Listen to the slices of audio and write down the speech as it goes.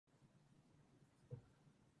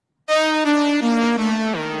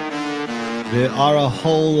There are a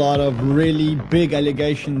whole lot of really big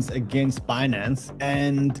allegations against Binance.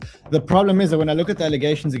 And the problem is that when I look at the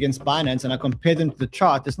allegations against Binance and I compare them to the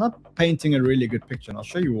chart, it's not painting a really good picture. And I'll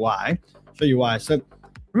show you why. So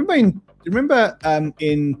remember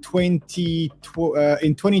in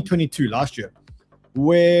 2022 last year,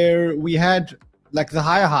 where we had like the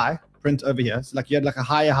higher high print over here. So like you had like a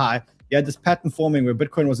higher high. You had this pattern forming where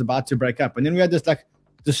Bitcoin was about to break up. And then we had this like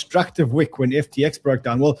destructive wick when FTX broke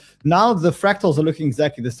down. Well, now the fractals are looking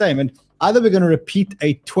exactly the same. And either we're going to repeat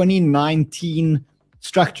a 2019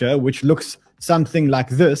 structure, which looks something like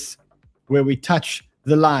this, where we touch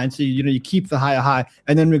the line. So, you keep the higher high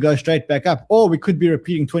and then we go straight back up. Or we could be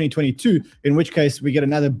repeating 2022, in which case we get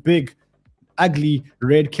another big, ugly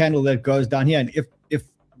red candle that goes down here. And if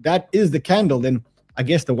that is the candle, then I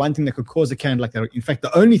guess the one thing that could cause a candle like that, in fact,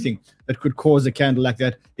 the only thing that could cause a candle like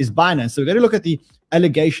that is Binance. So we're going to look at the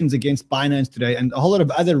allegations against Binance today and a whole lot of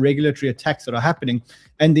other regulatory attacks that are happening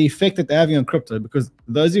and the effect that they're having on crypto, because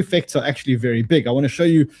those effects are actually very big. I want to show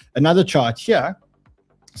you another chart here.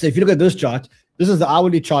 So if you look at this chart, this is the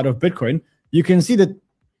hourly chart of Bitcoin. You can see that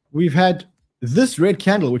we've had this red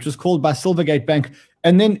candle, which was called by Silvergate Bank.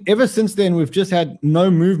 And then ever since then, we've just had no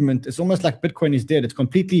movement. It's almost like Bitcoin is dead. It's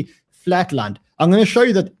completely flatlined. I'm going to show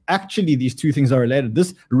you that actually these two things are related.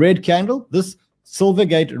 This red candle, this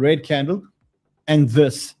Silvergate red candle, and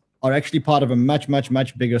this are actually part of a much, much,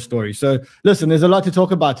 much bigger story. So listen, there's a lot to talk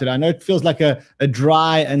about today. I know it feels like a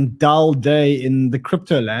dry and dull day in the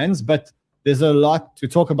crypto lands, but there's a lot to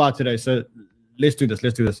talk about today. So let's do this.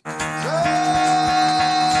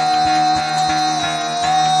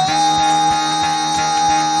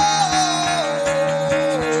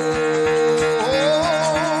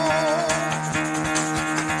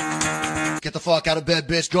 Get the fuck out of bed,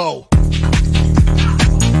 bitch, go.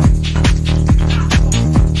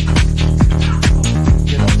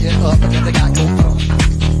 Get up, and then they got go.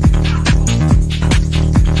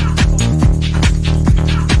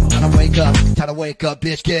 Time to wake up,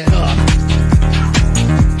 bitch, get up.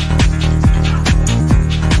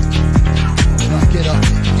 Get up.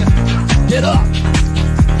 Get up.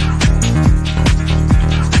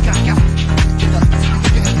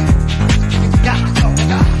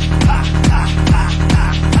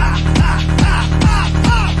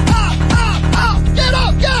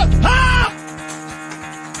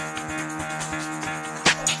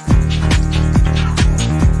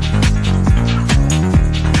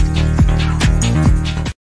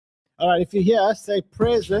 All right, if you're here, say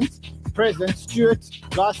present, Stuart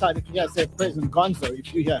Glasside. If you're here, say present, Gonzo.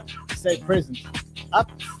 If you're here, say present. Up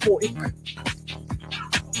for it.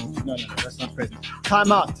 No, that's not present.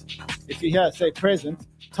 Time out. If you're here, say present.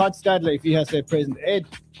 Todd Stadler. If you're here, say present. Ed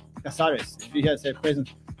Casares. If you're here, say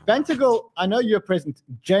present. Bantagal, I know you're present.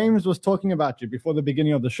 James was talking about you before the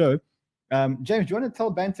beginning of the show. James, do you want to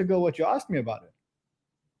tell Bantagal what you asked me about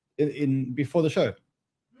it before the show?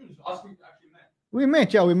 Ask me. We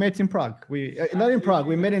met in Prague. Not in Prague,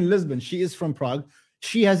 we met in Lisbon. She is from Prague.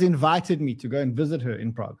 She has invited me to go and visit her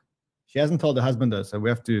in Prague. She hasn't told her husband though, so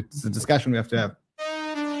it's a discussion we have to have.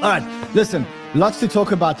 All right, listen, lots to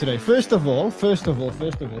talk about today. First of all,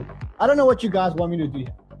 I don't know what you guys want me to do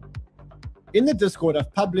here. In the Discord,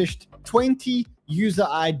 I've published 20 user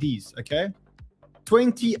IDs, okay?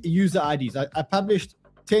 20 user IDs. I published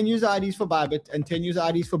 10 user IDs for Bybit and 10 user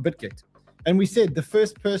IDs for BitGate. And we said the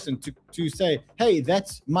first person to say, hey,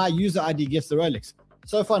 that's my user ID gets the Rolex.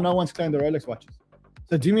 So far, no one's claimed the Rolex watches.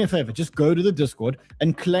 So do me a favor, just go to the Discord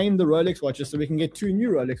and claim the Rolex watches so we can get 2 new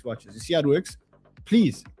Rolex watches. You see how it works?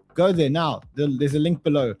 Please go there now. There's a link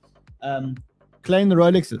below. Claim the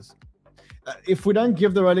Rolexes. If we don't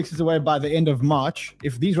give the Rolexes away by the end of March,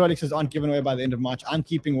 if these Rolexes aren't given away by the end of March, I'm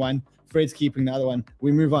keeping one, Fred's keeping the other one.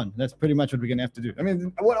 We move on. That's pretty much what we're going to have to do. I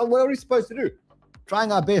mean, what are we supposed to do?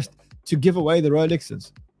 Trying our best to give away the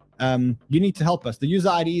Rolexes. You need to help us. The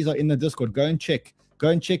user IDs are in the Discord. Go and check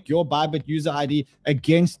your Bybit user ID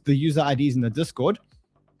against the user IDs in the Discord.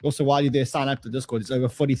 Also, while you're there, sign up to Discord. It's over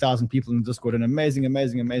 40,000 people in the Discord. An amazing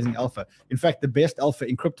alpha. In fact, the best alpha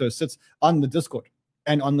in crypto sits on the Discord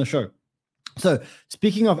and on the show. So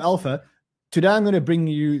speaking of alpha, today I'm going to bring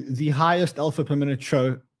you the highest alpha per minute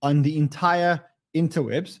show on the entire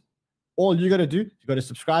interwebs. All you got to do, you got to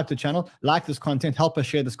subscribe to the channel, like this content, help us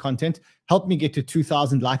share this content, help me get to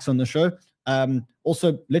 2,000 likes on the show.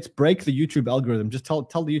 Also, let's break the YouTube algorithm. Just tell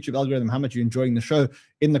the YouTube algorithm how much you're enjoying the show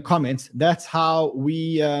in the comments. That's how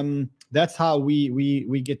we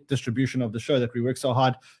get distribution of the show that we work so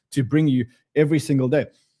hard to bring you every single day.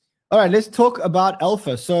 All right, let's talk about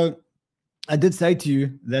alpha. So I did say to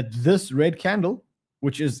you that this red candle,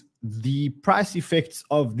 which is the price effects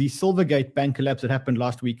of the Silvergate bank collapse that happened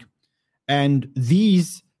last week, And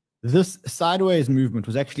this sideways movement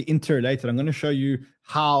was actually interrelated. I'm going to show you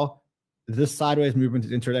how this sideways movement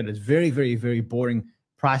is interrelated. It's very, very, very boring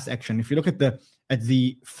price action. If you look at the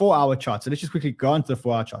 4-hour chart, so let's just quickly go onto the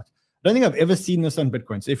 4-hour chart. I don't think I've ever seen this on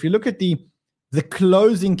Bitcoin. So if you look at the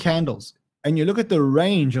closing candles and you look at the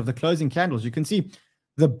range of the closing candles, you can see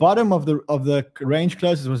the bottom of the range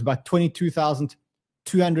closes was about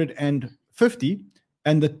 22,250,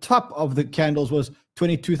 and the top of the candles was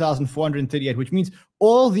 22,438, which means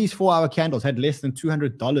all these 4-hour candles had less than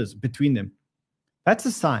 $200 between them. That's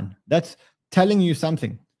a sign. That's telling you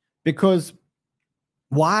something. Because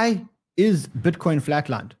why is Bitcoin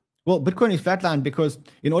flatlined? Well, Bitcoin is flatlined because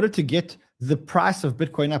in order to get the price of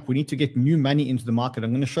Bitcoin up, we need to get new money into the market. I'm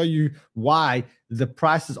going to show you why the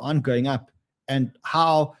prices aren't going up and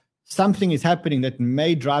how something is happening that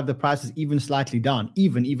may drive the prices even slightly down,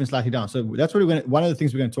 even slightly down. So that's what one of the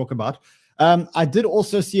things we're going to talk about. I did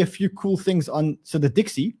also see a few cool things so the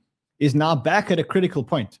Dixie is now back at a critical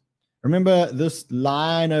point. Remember this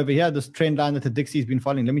line over here, this trend line that the Dixie has been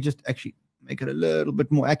following. Let me just actually make it a little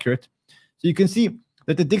bit more accurate. So you can see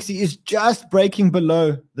that the Dixie is just breaking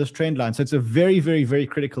below this trend line. So it's a very, very, very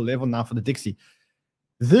critical level now for the Dixie.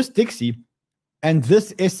 This Dixie and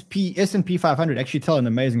this S&P 500 actually tell an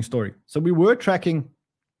amazing story. So we were tracking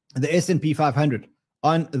the S&P 500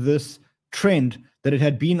 on this trend that it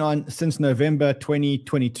had been on since November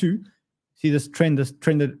 2022. See this trend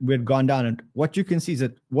that we had gone down. And what you can see is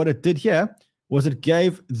that what it did here was it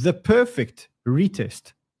gave the perfect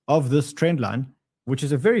retest of this trend line, which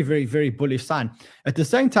is a very, very, very bullish sign. At the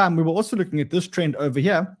same time, we were also looking at this trend over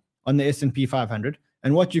here on the S&P 500.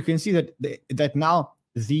 And what you can see that now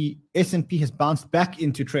the S&P has bounced back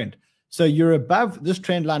into trend. So you're above this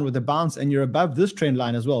trend line with a bounce, and you're above this trend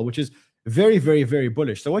line as well, which is very, very, very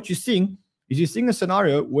bullish. So what you're seeing a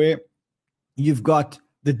scenario where you've got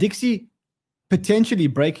the Dixie potentially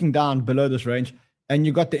breaking down below this range, and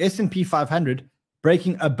you've got the S&P 500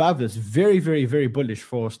 breaking above this. Very, very, very bullish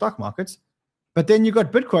for stock markets. But then you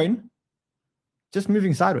got Bitcoin just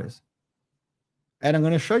moving sideways. And I'm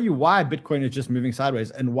going to show you why Bitcoin is just moving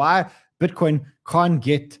sideways and why Bitcoin can't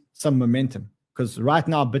get some momentum. Because right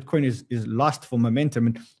now, Bitcoin is lost for momentum.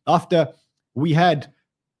 And after we had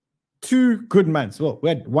 2 good months, well, we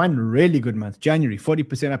had one really good month, January,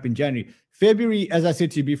 40% up in January. February, as I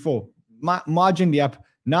said to you before, marginally up.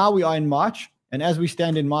 Now we are in March. And as we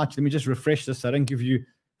stand in March, let me just refresh this so I don't give you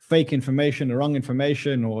fake information or wrong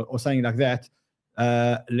information or something like that.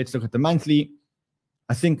 Let's look at the monthly.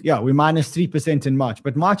 I think, yeah, we're minus 3% in March,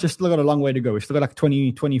 but March has still got a long way to go. We've still got like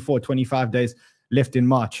 20, 24, 25 days left in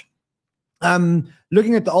March.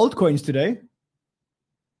 Looking at the altcoins today,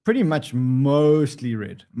 pretty much mostly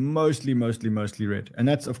red, mostly red. And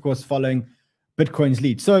that's, of course, following Bitcoin's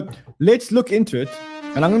lead. So let's look into it.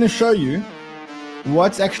 And I'm going to show you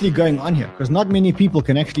what's actually going on here, because not many people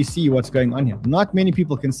can actually see what's going on here. Not many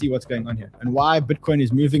people can see what's going on here and why Bitcoin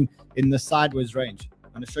is moving in the sideways range.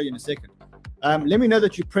 I'm going to show you in a second. Let me know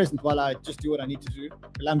that you're present while I just do what I need to do.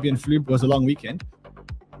 Colombian flu was a long weekend.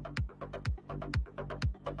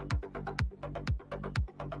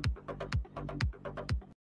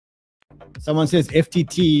 Someone says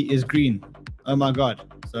FTT is green. Oh my God.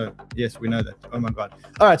 So yes, we know that. Oh my God.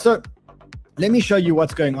 All right. So let me show you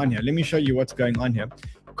what's going on here.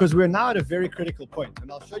 Because we're now at a very critical point.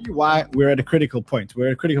 And I'll show you why we're at a critical point.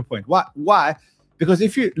 Why? Because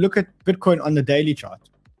if you look at Bitcoin on the daily chart,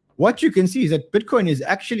 what you can see is that Bitcoin is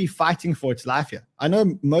actually fighting for its life here. I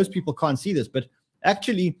know most people can't see this, but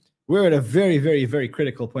actually we're at a very, very, very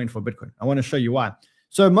critical point for Bitcoin. I want to show you why.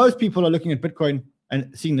 So most people are looking at Bitcoin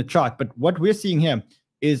and seeing the chart, but what we're seeing here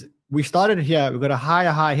is we started here, we've got a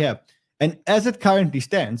higher high here. And as it currently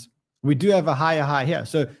stands, we do have a higher high here.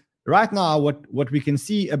 So right now, what we can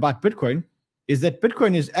see about Bitcoin is that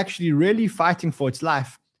Bitcoin is actually really fighting for its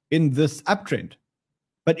life in this uptrend.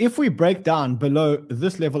 But if we break down below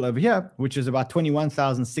this level over here, which is about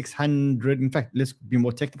 21,600, in fact, let's be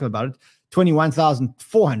more technical about it,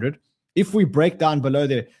 21,400, if we break down below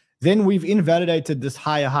there, then we've invalidated this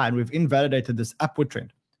higher high and we've invalidated this upward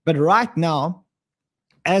trend. But right now,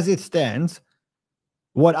 as it stands,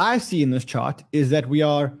 what I see in this chart is that we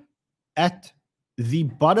are at the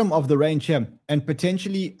bottom of the range here and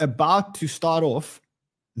potentially about to start off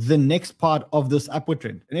the next part of this upward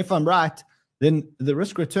trend. And if I'm right, then the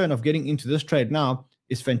risk return of getting into this trade now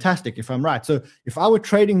is fantastic if I'm right. So if I were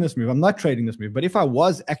trading this move, I'm not trading this move, but if I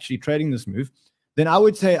was actually trading this move, then I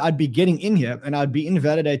would say I'd be getting in here and I'd be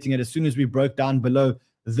invalidating it as soon as we broke down below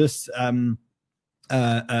this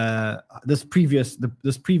this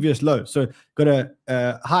previous low. So got a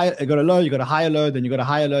low, you got a higher low, then you got a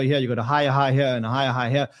higher low here, you got a higher high here and a higher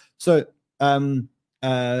high here. So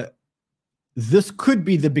this could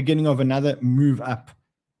be the beginning of another move up,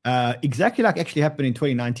 exactly like actually happened in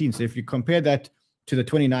 2019. So if you compare that to the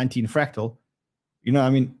 2019 fractal, I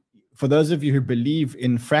mean, for those of you who believe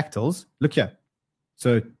in fractals, look here.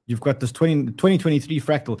 So you've got this 2023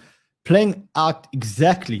 fractal playing out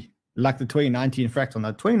exactly like the 2019 fractal.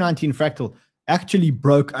 Now, 2019 fractal actually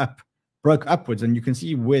broke upwards, and you can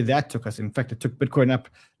see where that took us. In fact, it took Bitcoin up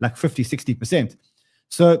like 50, 60%.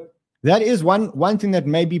 So that is one thing that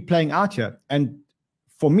may be playing out here. And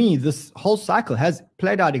for me, this whole cycle has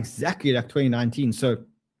played out exactly like 2019. So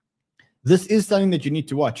this is something that you need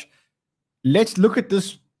to watch. Let's look at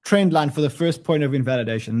this trend line for the first point of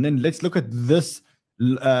invalidation. And then let's look at this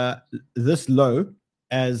low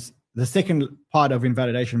as the second part of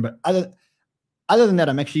invalidation. But other than that,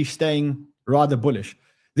 I'm actually staying rather bullish.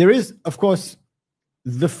 There is, of course,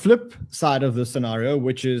 the flip side of the scenario,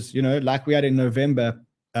 which is, like we had in November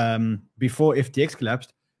before FTX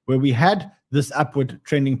collapsed, where we had this upward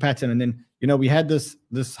trending pattern. And then, we had this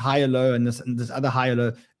higher low and this other higher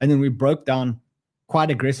low. And then we broke down quite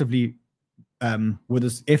aggressively with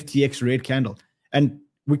this FTX red candle. And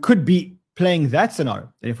we could be playing that scenario.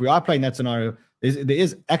 And if we are playing that scenario, there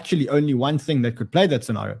is actually only one thing that could play that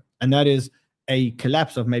scenario, and that is a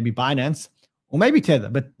collapse of maybe Binance or maybe Tether,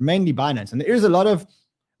 but mainly Binance. And there is a lot of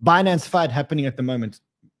Binance FUD happening at the moment.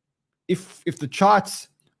 If the charts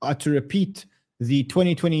are to repeat the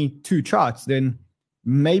 2022 charts, then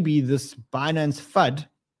maybe this Binance FUD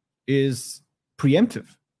is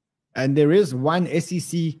preemptive. And there is one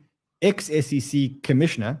ex-SEC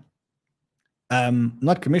commissioner,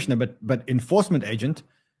 not commissioner, but enforcement agent,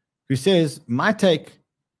 who says, my take,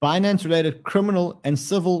 Binance-related criminal and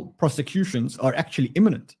civil prosecutions are actually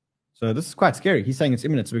imminent. So this is quite scary. He's saying it's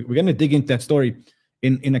imminent. So we're going to dig into that story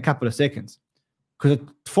in a couple of seconds, because it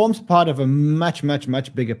forms part of a much, much,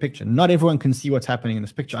 much bigger picture. Not everyone can see what's happening in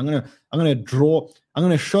this picture. I'm going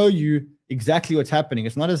to show you exactly what's happening.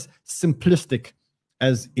 It's not as simplistic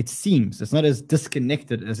as it seems. It's not as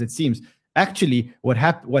disconnected as it seems. Actually,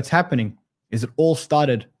 what's happening is it all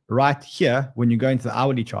started right here when you go into the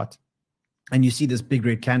hourly chart and you see this big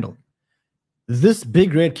red candle. This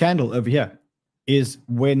big red candle over here is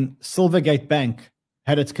when Silvergate Bank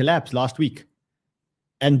had its collapse last week.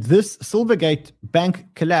 And this Silvergate Bank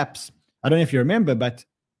collapse, I don't know if you remember, but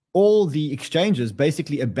all the exchanges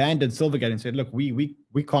basically abandoned Silvergate and said, look, we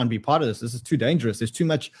can't be part of this. This is too dangerous. There's too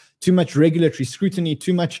much regulatory scrutiny,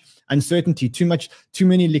 too much uncertainty, too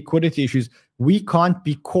many liquidity issues. We can't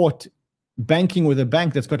be caught banking with a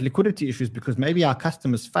bank that's got liquidity issues, because maybe our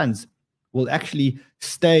customers' funds will actually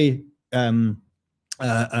stay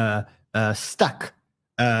stuck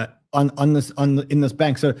in this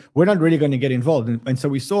bank. So we're not really going to get involved. And so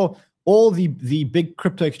we saw all the big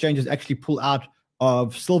crypto exchanges actually pull out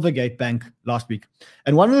of Silvergate Bank last week.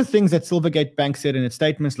 And one of the things that Silvergate Bank said in its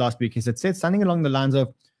statements last week is it said something along the lines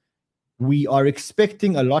of, we are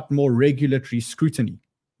expecting a lot more regulatory scrutiny.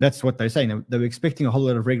 That's what they're saying. They were expecting a whole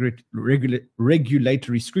lot of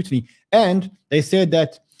regulatory scrutiny. And they said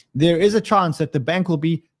that there is a chance that the bank will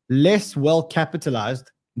be less well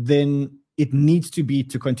capitalized than it needs to be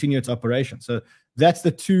to continue its operation. So that's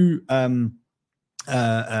the two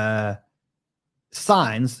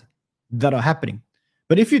signs that are happening.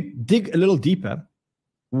 But if you dig a little deeper,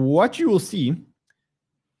 what you will see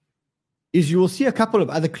is you will see a couple of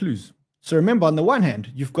other clues. So remember, on the one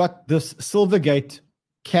hand, you've got this Silvergate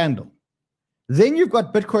candle. Then you've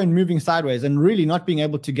got Bitcoin moving sideways and really not being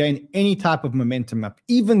able to gain any type of momentum up,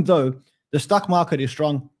 even though the stock market is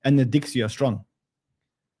strong and the Dixie are strong.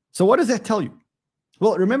 So what does that tell you?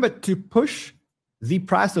 Well, remember, to push the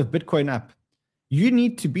price of Bitcoin up, you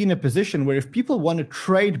need to be in a position where if people want to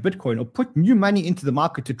trade Bitcoin or put new money into the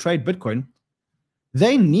market to trade Bitcoin,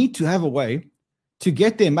 they need to have a way to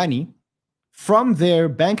get their money from their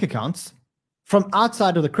bank accounts from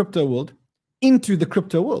outside of the crypto world into the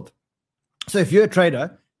crypto world. So if you're a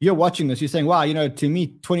trader, you're watching this, you're saying, wow, to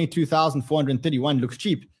me, 22,431 looks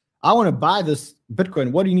cheap. I want to buy this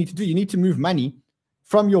Bitcoin. What do you need to do? You need to move money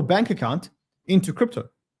from your bank account into crypto.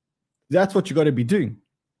 That's what you got to be doing.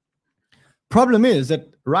 Problem is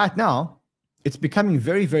that right now, it's becoming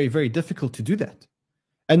very, very, very difficult to do that.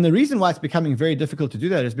 And the reason why it's becoming very difficult to do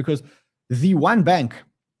that is because the one bank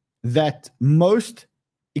that most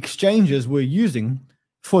exchanges were using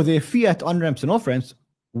for their fiat on-ramps and off-ramps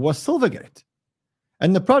was Silvergate.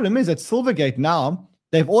 And the problem is that Silvergate now,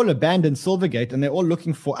 they've all abandoned Silvergate and they're all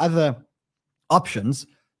looking for other options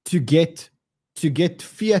to get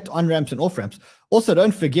fiat on-ramps and off-ramps. Also,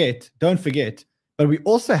 don't forget, but we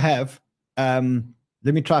also have, let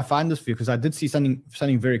me try to find this for you because I did see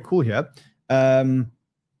something very cool here.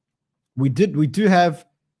 we do have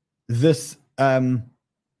this.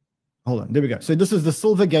 Hold on, there we go. So this is the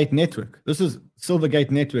Silvergate network. This is Silvergate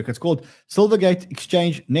network. It's called Silvergate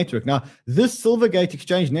Exchange Network. Now, this Silvergate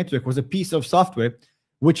Exchange Network was a piece of software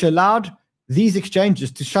which allowed these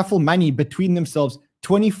exchanges to shuffle money between themselves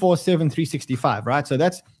 24/7, 365, right? So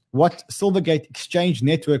that's what Silvergate Exchange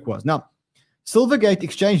Network was. Now, Silvergate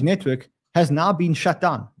Exchange Network has now been shut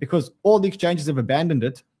down because all the exchanges have abandoned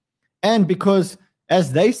it, and because,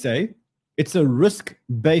 as they say, it's a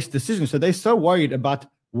risk-based decision. So they're so worried about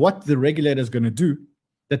what the regulator is going to do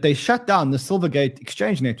that they shut down the Silvergate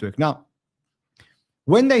Exchange Network. Now,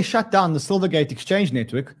 when they shut down the Silvergate Exchange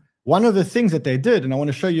Network, one of the things that they did, and I want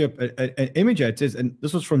to show you an image here, it says, and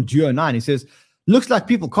this was from Geo9, it says, looks like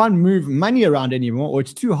people can't move money around anymore, or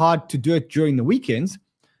it's too hard to do it during the weekends.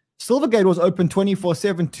 Silvergate was open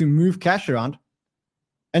 24/7 to move cash around.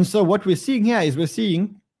 And so what we're seeing here is we're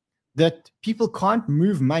seeing that people can't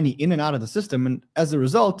move money in and out of the system. And as a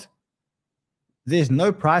result, there's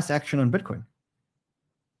no price action on Bitcoin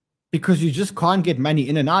because you just can't get money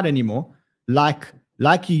in and out anymore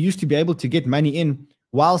like you used to be able to get money in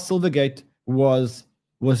while Silvergate was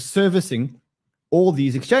servicing all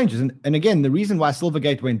these exchanges. And again, the reason why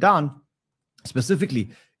Silvergate went down specifically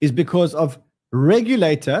is because of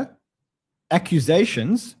regulator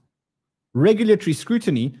accusations, regulatory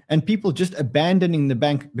scrutiny, and people just abandoning the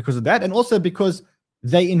bank because of that, and also because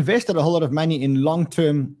they invested a whole lot of money in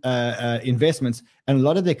long-term investments, and a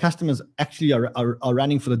lot of their customers actually are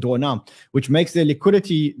running for the door now, which makes their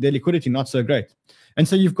liquidity not so great. And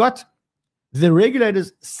so you've got the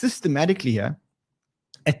regulators systematically here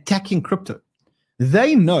attacking crypto.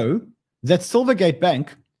 They know that Silvergate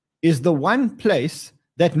Bank is the one place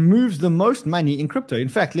that moves the most money in crypto. In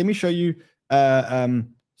fact, let me show you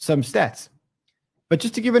some stats. But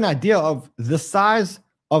just to give an idea of the size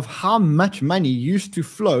of how much money used to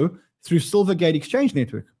flow through Silvergate Exchange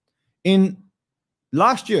Network. In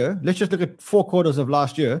last year, let's just look at 4 quarters of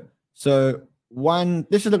last year. So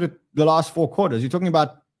let's just look at the last 4 quarters. You're talking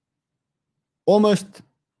about almost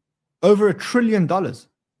over $1 trillion,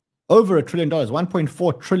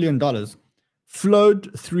 $1.4 trillion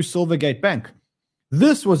flowed through Silvergate Bank.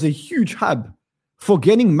 This was a huge hub for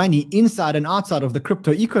getting money inside and outside of the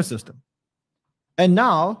crypto ecosystem. And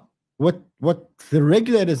now what the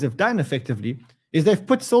regulators have done effectively is they've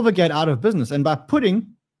put Silvergate out of business. And by putting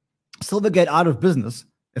Silvergate out of business,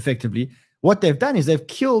 effectively, what they've done is they've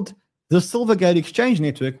killed the Silvergate Exchange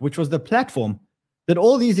Network, which was the platform that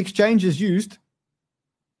all these exchanges used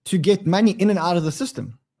to get money in and out of the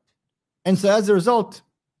system. And so as a result,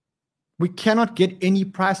 we cannot get any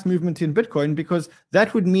price movement in Bitcoin because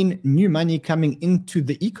that would mean new money coming into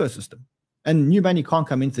the ecosystem. And new money can't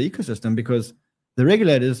come into the ecosystem because the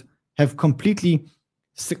regulators are completely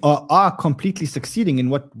succeeding in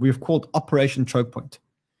what we've called Operation Choke Point.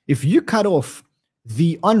 If you cut off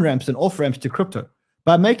the on-ramps and off-ramps to crypto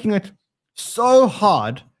by making it so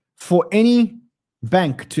hard for any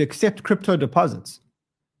bank to accept crypto deposits,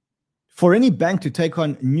 for any bank to take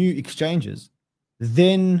on new exchanges,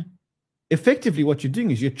 then effectively what you're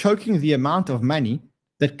doing is you're choking the amount of money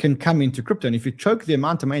that can come into crypto. And if you choke the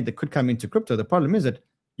amount of money that could come into crypto, the problem is that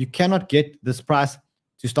you cannot get this price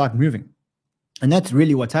to start moving. And that's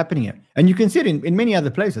really what's happening here. And you can see it in many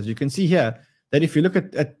other places. You can see here that if you look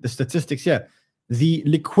at the statistics here, the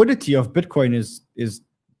liquidity of Bitcoin is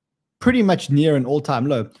pretty much near an all-time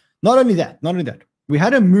low. Not only that, we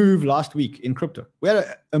had a move last week in crypto. We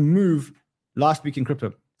had a move last week in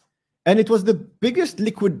crypto. And it was the biggest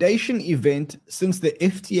liquidation event since the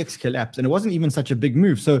FTX collapse. And it wasn't even such a big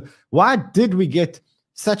move. So why did we get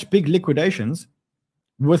such big liquidations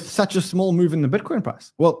with such a small move in the Bitcoin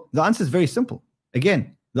price? Well, the answer is very simple.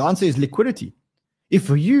 Again, the answer is liquidity. If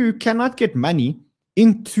you cannot get money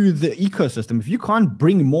into the ecosystem, if you can't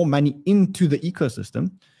bring more money into the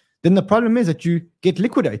ecosystem, then the problem is that you get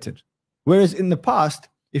liquidated. Whereas in the past,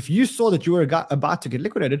 if you saw that you were about to get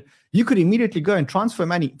liquidated, you could immediately go and transfer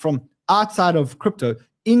money from outside of crypto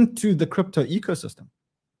into the crypto ecosystem.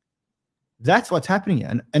 That's what's happening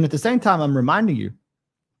here. And at the same time, I'm reminding you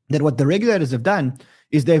that what the regulators have done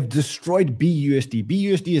is they've destroyed BUSD.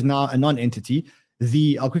 BUSD is now a non-entity.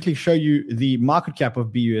 I'll quickly show you the market cap of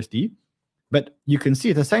BUSD. But you can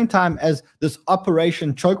see at the same time as this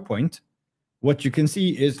Operation Choke Point, what you can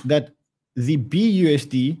see is that the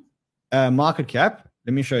BUSD market cap,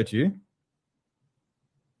 let me show it to you.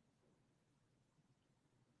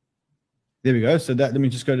 There we go. So let me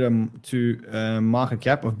just go to market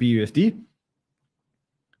cap of BUSD.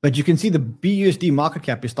 But you can see the BUSD market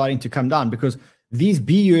cap is starting to come down because these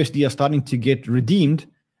BUSD are starting to get redeemed.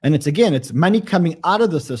 And it's money coming out of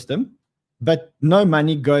the system, but no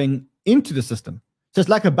money going into the system. So it's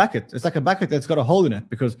like a bucket. It's like a bucket that's got a hole in it,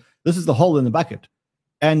 because this is the hole in the bucket.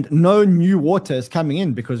 And no new water is coming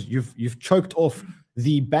in because you've choked off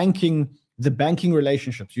the banking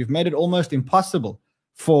relationships. You've made it almost impossible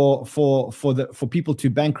for people to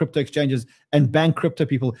bank crypto exchanges and bank crypto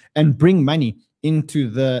people and bring money into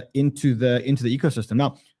the ecosystem.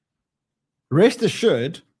 Now, rest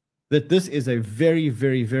assured that this is a very,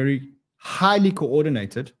 very, very highly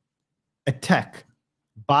coordinated attack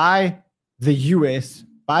by the US,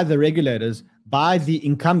 by the regulators, by the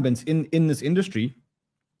incumbents in this industry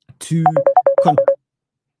to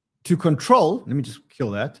control, let me just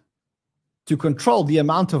kill that, to control the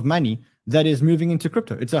amount of money that is moving into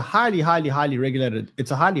crypto. It's a highly, highly, highly regulated,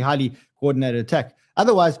 it's a highly, highly coordinated attack.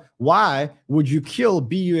 Otherwise, why would you kill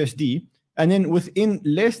BUSD and then within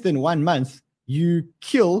less than 1 month, you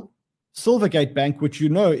kill Silvergate Bank, which you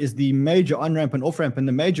know is the major on-ramp and off-ramp and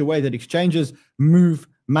the major way that exchanges move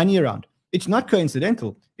money around? It's not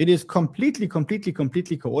coincidental. It is completely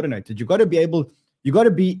coordinated. You got to be able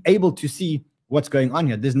to see what's going on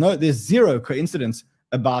here. There's zero coincidence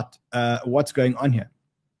about what's going on here.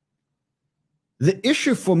 The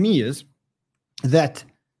issue for me is that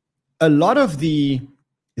a lot of people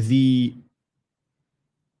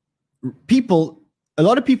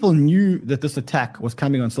knew that this attack was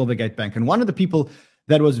coming on Silvergate Bank. And one of the people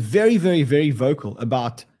that was very, very, very vocal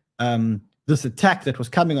about this attack that was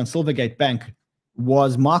coming on Silvergate Bank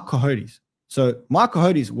was Mark Cohodes. So Mark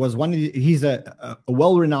Cohodes was he's a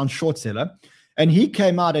well-renowned short seller. And he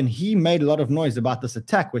came out and he made a lot of noise about this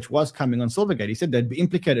attack, which was coming on Silvergate. He said they'd be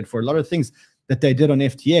implicated for a lot of things that they did on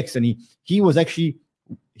FTX. And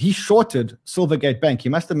he shorted Silvergate Bank. He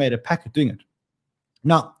must have made a packet doing it.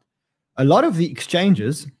 Now, a lot of the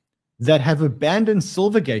exchanges that have abandoned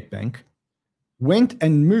Silvergate Bank went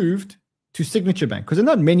and moved to Signature Bank, because there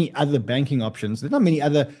are not many other banking options. There's not many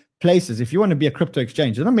other places. If you want to be a crypto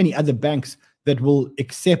exchange, there are not many other banks that will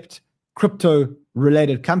accept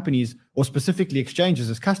crypto-related companies or specifically exchanges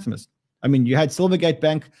as customers. I mean, you had Silvergate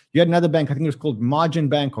Bank, you had another bank, I think it was called Margin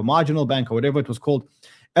Bank or Marginal Bank or whatever it was called.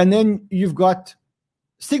 And then you've got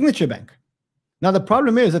Signature Bank. Now, the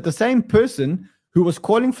problem is that the same person who was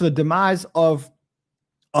calling for the demise of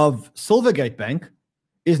Silvergate Bank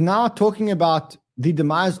is now talking about the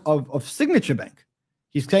demise of Signature Bank.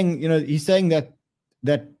 He's saying, that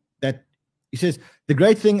he says the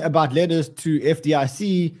great thing about letters to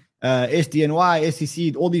FDIC, SDNY,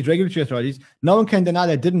 SEC, all these regulatory authorities, no one can deny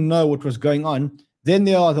they didn't know what was going on. Then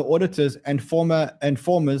there are the auditors and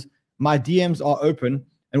formers. My DMs are open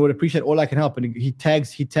and would appreciate all I can help. And he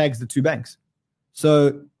tags the two banks.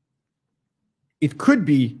 So it could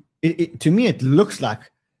be, to me, it looks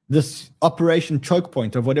like this Operation Choke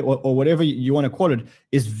Point or whatever you want to call it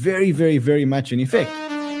is very, very, very much in effect.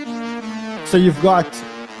 So you've got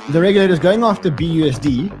the regulators going after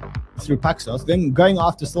BUSD through Paxos, then going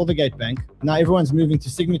after Silvergate Bank. Now everyone's moving to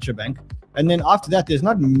Signature Bank. And then after that, there's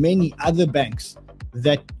not many other banks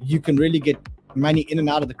that you can really get money in and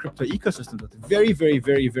out of the crypto ecosystem with. Very, very,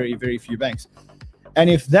 very, very, very few banks. And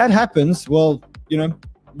if that happens, well, you're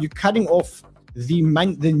cutting off the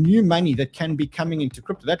new money that can be coming into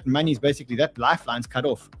crypto. That money is basically, that lifeline's cut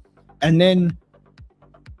off. And then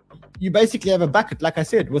you basically have a bucket, like I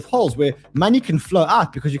said, with holes where money can flow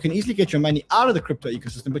out, because you can easily get your money out of the crypto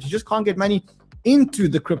ecosystem, but you just can't get money into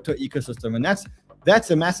the crypto ecosystem. And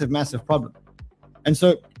that's a massive, massive problem. And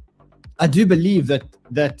so I do believe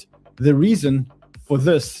that the reason for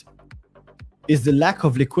this is the lack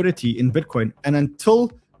of liquidity in Bitcoin. And until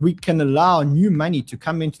we can allow new money to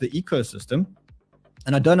come into the ecosystem,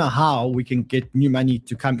 and I don't know how we can get new money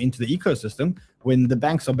to come into the ecosystem when the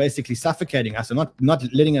banks are basically suffocating us and not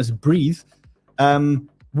letting us breathe,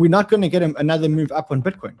 we're not going to get another move up on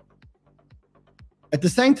Bitcoin. At the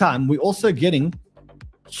same time, we're also getting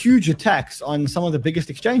huge attacks on some of the biggest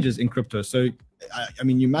exchanges in crypto. So, I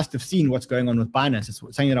mean, you must have seen what's going on with Binance. It's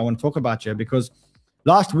something that I want to talk about here, because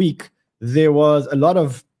last week there was an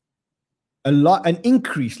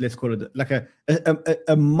increase, let's call it like a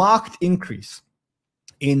marked increase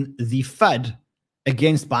in the FUD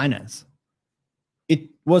against Binance. It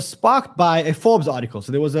was sparked by a Forbes article.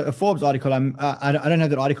 So there was a Forbes article. I don't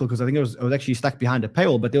have that article because I think it was actually stuck behind a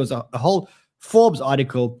paywall, but there was a whole Forbes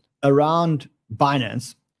article around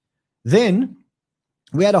Binance. Then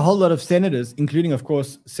we had a whole lot of senators, including, of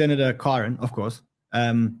course, Senator Karen, of course,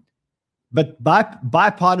 but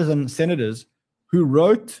bipartisan senators who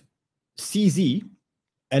wrote CZ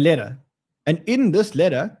a letter. And in this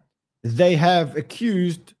letter, they have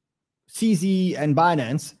accused CZ and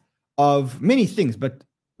Binance of many things, but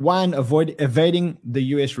one, evading the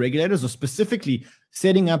US regulators, or specifically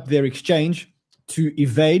setting up their exchange to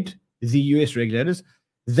evade the US regulators.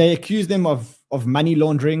 They accuse them of money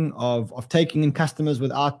laundering, of taking in customers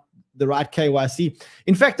without the right KYC.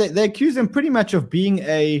 In fact, they accuse them pretty much of being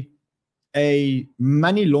a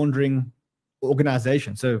money laundering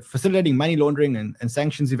organization. So facilitating money laundering and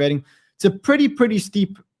sanctions evading. It's a pretty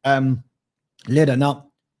steep letter.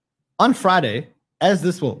 Now, on Friday,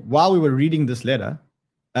 while we were reading this letter,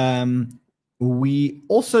 we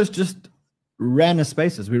also just ran a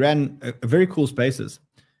Spaces. We ran a very cool Spaces.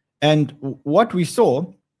 And what we saw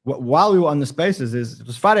while we were on the Spaces is it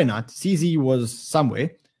was Friday night. CZ was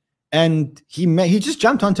somewhere, and he just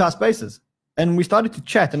jumped onto our Spaces, and we started to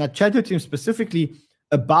chat. And I chatted to him specifically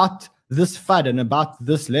about this FUD and about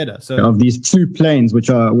this letter. So of these two planes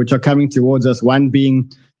which are coming towards us, one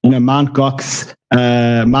being Mount Gox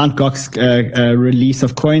release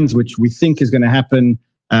of coins, which we think is going to happen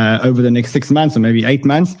over the next 6 months or maybe 8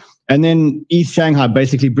 months. And then East Shanghai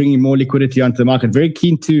basically bringing more liquidity onto the market. Very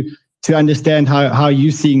keen to understand how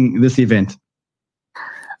you're seeing this event.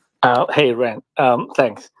 Hey, Ren.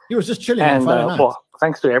 Thanks. He was just chilling on Friday night. Well,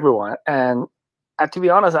 thanks to everyone. And to be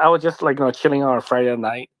honest, I was just chilling on a Friday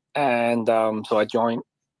night. And so I joined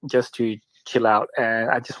just to chill out. And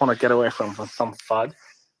I just want to get away from some FUD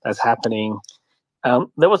that's happening.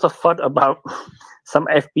 There was a FUD about some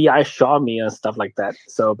FBI shot me and stuff like that.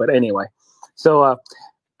 So, but anyway. So,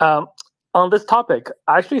 on this topic,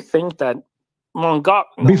 I actually think that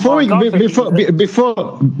before we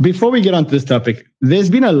get onto this topic, there's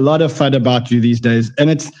been a lot of FUD about you these days, and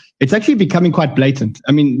it's actually becoming quite blatant.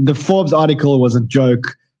 I mean, the Forbes article was a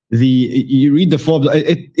joke. You read the Forbes,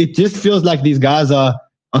 it just feels like these guys are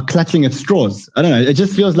clutching at straws. I don't know. It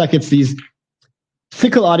just feels like it's these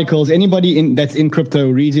fickle articles. Anybody that's in crypto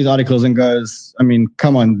reads these articles and goes, I mean,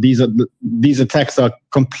 come on, these attacks are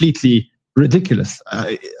completely ridiculous.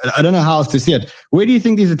 I don't know how else to see it. Where do you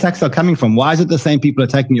think these attacks are coming from? Why is it the same people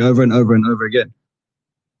attacking you over and over and over again?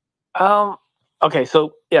 Okay,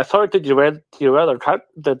 so yeah, sorry to derail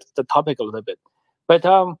the topic a little bit, but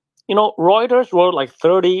Reuters wrote like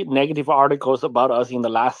 30 negative articles about us in the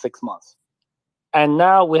last 6 months, and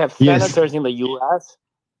now we have senators in the U.S.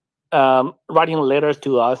 Writing letters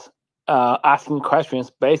to us, asking questions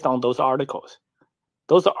based on those articles.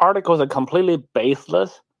 Those articles are completely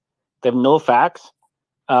baseless. They have no facts.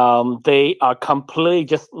 They are completely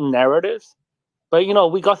just narratives. But,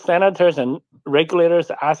 we got senators and regulators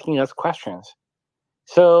asking us questions.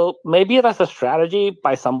 So maybe that's a strategy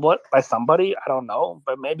by somebody. I don't know,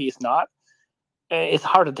 but maybe it's not. It's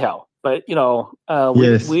hard to tell. But,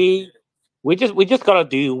 we just got to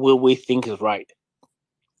do what we think is right.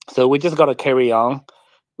 So we just got to carry on.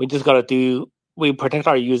 We just got to we protect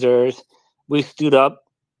our users. We stood up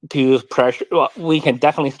to pressure. Well, we can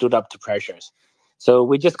definitely stood up to pressures. So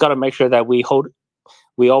we just got to make sure that we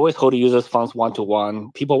always hold users' funds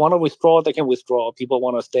one-to-one. People want to withdraw, they can withdraw. People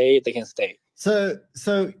want to stay, they can stay. So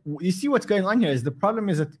you see what's going on here is the problem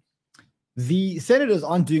is that the senators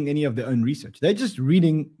aren't doing any of their own research. They're just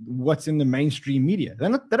reading what's in the mainstream media. They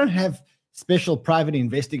don't have special private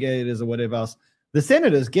investigators or whatever else. The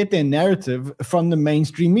senators get their narrative from the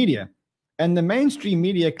mainstream media. And the mainstream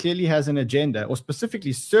media clearly has an agenda, or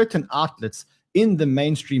specifically certain outlets in the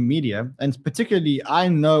mainstream media. And particularly, I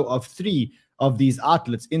know of 3 of these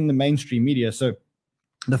outlets in the mainstream media. So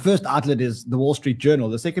the first outlet is the Wall Street Journal.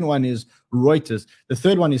 The second one is Reuters. The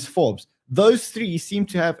third one is Forbes. Those 3 seem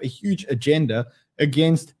to have a huge agenda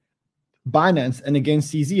against Binance and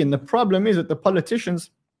against CZ. And the problem is that the politicians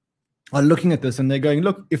are looking at this and they're going,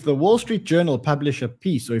 look, if the Wall Street Journal publish a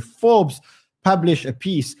piece, or if Forbes publish a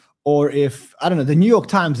piece, or if, I don't know, the New York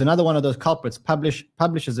Times, another one of those culprits,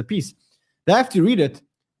 publishes a piece, they have to read it.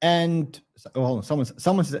 And hold on,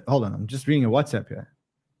 someone says, hold on, I'm just reading a WhatsApp here.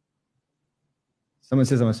 Someone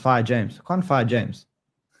says I must fire James. I can't fire James.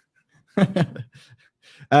 We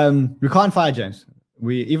can't fire James.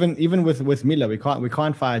 We even with Miller, we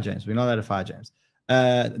can't fire James. We're not allowed to fire James.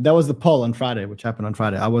 That was the poll on Friday, which happened on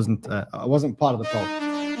Friday. I wasn't part of the poll.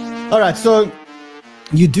 All right, so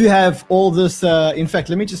you do have all this. In fact,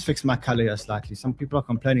 let me just fix my color here slightly. Some people are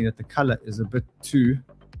complaining that the color is a bit too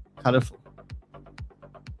colorful.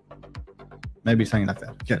 Maybe something like that.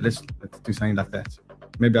 Okay, let's do something like that.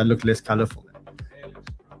 Maybe I look less colorful.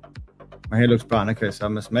 My hair looks brown. Okay, so I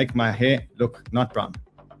must make my hair look not brown.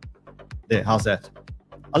 There, how's that?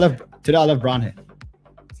 Today I'll have brown hair.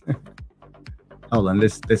 Hold on,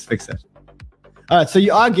 let's fix that. All right, so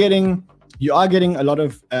you are getting a lot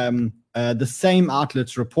of the same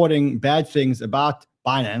outlets reporting bad things about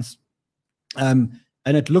Binance, and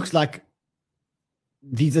it looks like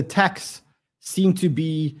these attacks seem to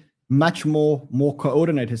be much more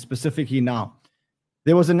coordinated. Specifically now,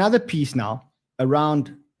 there was another piece now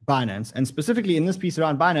around Binance, and specifically in this piece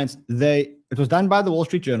around Binance, it was done by the Wall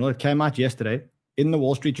Street Journal. It came out yesterday in the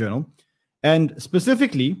Wall Street Journal, and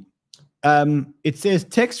specifically, it says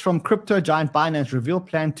text from crypto giant Binance reveal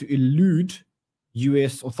plan to elude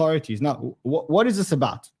U.S. authorities. Now, what is this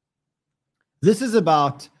about? This is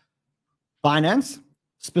about Binance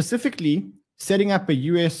specifically setting up a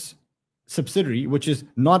U.S. subsidiary, which is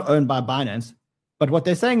not owned by Binance. But what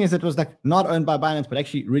they're saying is it was like not owned by Binance, but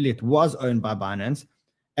actually really it was owned by Binance.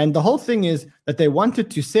 And the whole thing is that they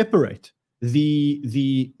wanted to separate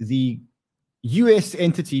the US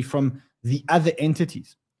entity from the other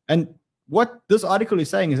entities. And what this article is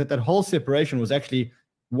saying is that whole separation was actually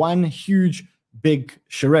one huge, big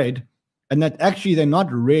charade, and that actually they're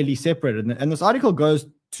not really separated. And this article goes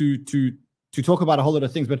to talk about a whole lot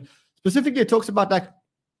of things, but specifically it talks about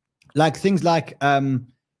like things like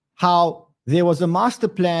how there was a master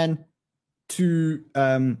plan to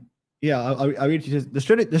I read it.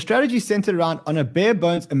 The strategy centered around on a bare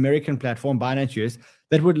bones American platform, Binance US,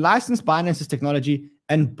 that would license Binance's technology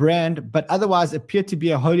and brand, but otherwise appeared to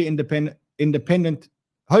be a wholly independent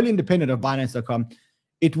of Binance.com.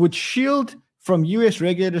 It would shield from US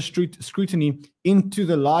regulator scrutiny into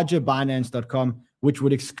the larger Binance.com, which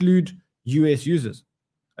would exclude US users.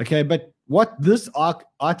 Okay, but what this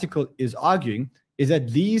article is arguing is that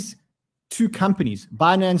these two companies,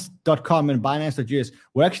 Binance.com and Binance.us,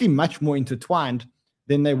 were actually much more intertwined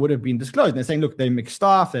than they would have been disclosed. And they're saying, look, they mix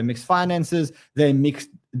staff, they mix finances, they mix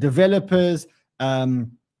developers,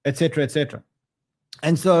 et cetera, et cetera.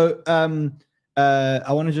 And so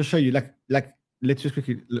I want to just show you, let's just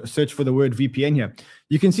quickly search for the word VPN here.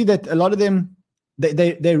 You can see that a lot of them,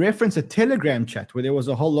 they reference a Telegram chat where there was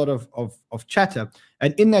a whole lot of chatter.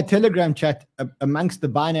 And in that Telegram chat amongst the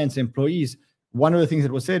Binance employees, one of the things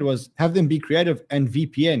that was said was have them be creative and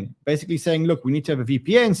VPN, basically saying, look, we need to have a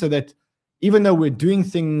VPN so that even though we're doing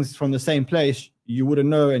things from the same place, you wouldn't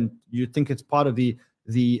know and you think it's part of the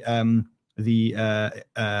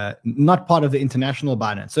not part of the international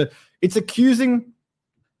Binance. So it's accusing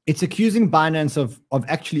Binance of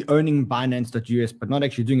actually owning Binance.us, but not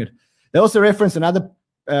actually doing it. They also reference another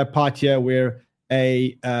part here where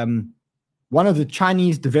one of the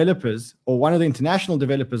Chinese developers or one of the international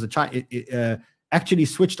developers actually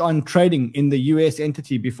switched on trading in the US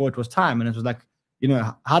entity before it was time. And it was like,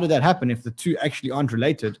 how did that happen? If the two actually aren't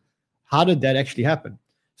related, how did that actually happen?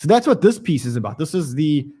 So that's what this piece is about. This is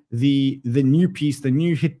the new piece, the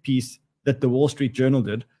new hit piece that the Wall Street Journal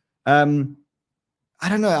did. I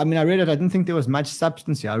don't know. I mean, I read it. I didn't think there was much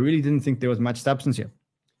substance here. I really didn't think there was much substance here.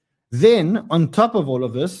 Then on top of all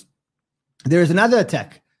of this, there is another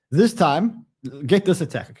attack. This time, get this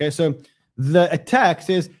attack, okay? So the attack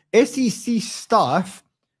says SEC staff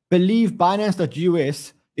believe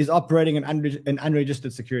Binance.us is operating an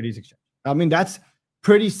unregistered securities exchange. I mean, that's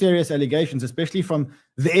pretty serious allegations, especially from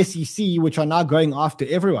the SEC, which are now going after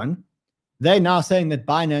everyone. They're now saying that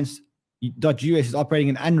Binance.us is operating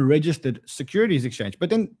an unregistered securities exchange. But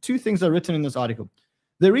then two things are written in this article.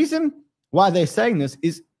 The reason why they're saying this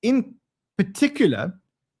is, in particular,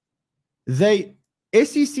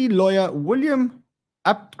 SEC lawyer William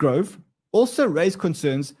Upgrove also raised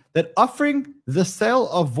concerns that offering the sale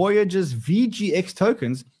of Voyager's VGX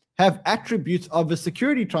tokens have attributes of a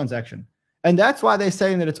security transaction. And that's why they're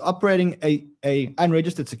saying that it's operating a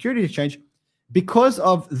unregistered security exchange because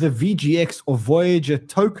of the VGX or Voyager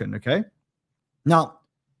token, okay? Now,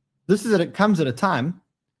 it comes at a time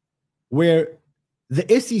where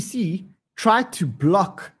the SEC tried to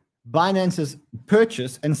block Binance's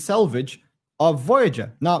purchase and salvage of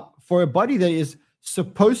Voyager. Now, for a body that is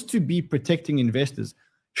supposed to be protecting investors,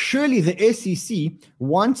 surely the SEC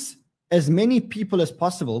wants as many people as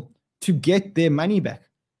possible to get their money back,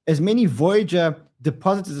 as many Voyager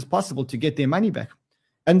depositors as possible to get their money back.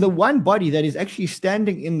 And the one body that is actually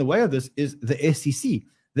standing in the way of this is the SEC.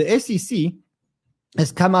 The SEC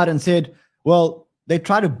has come out and said, well, they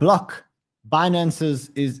try to block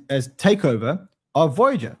Binance's as takeover of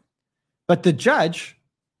Voyager. But the judge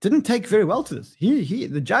didn't take very well to this.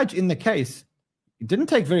 The judge in the case didn't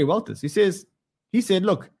take very well to this. He said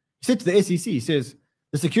to the SEC, he says,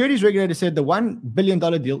 the securities regulator said the $1 billion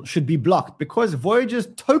deal should be blocked because Voyager's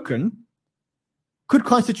token could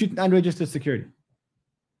constitute an unregistered security.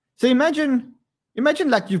 So imagine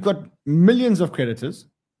like you've got millions of creditors,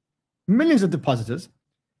 millions of depositors,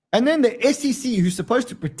 and then the SEC, who's supposed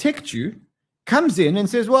to protect you, comes in and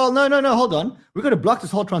says, well, no, hold on. We've got to block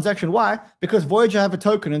this whole transaction. Why? Because Voyager have a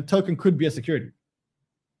token and token could be a security.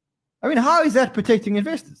 I mean, how is that protecting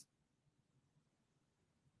investors?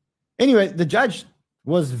 Anyway, the judge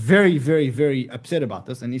was very, very, very upset about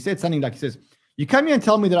this. And he said something like, he says, You come here and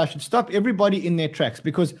tell me that I should stop everybody in their tracks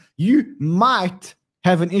because you might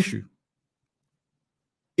have an issue.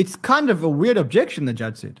 It's kind of a weird objection, the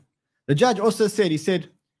judge said. The judge also said, he said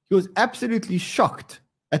he was absolutely shocked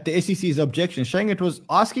at the SEC's objection, saying it was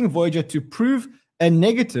asking Voyager to prove a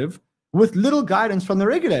negative with little guidance from the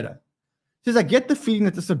regulator. He says, I get the feeling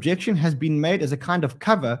that this objection has been made as a kind of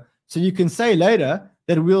cover, so you can say later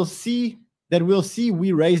that we'll see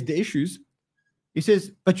we raised the issues. He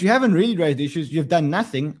says, but you haven't really raised the issues. You've done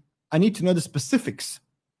nothing. I need to know the specifics.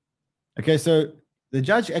 Okay, so the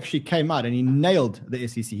judge actually came out and he nailed the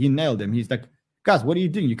SEC. He nailed them. He's like, guys, what are you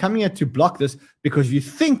doing? You're coming here to block this because you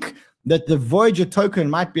think that the Voyager token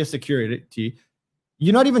might be a security.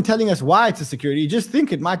 You're not even telling us why it's a security. You just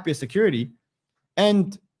think it might be a security.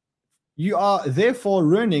 And you are therefore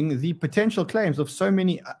ruining the potential claims of so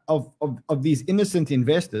many of these innocent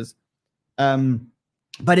investors.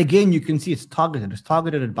 But again, you can see it's targeted. It's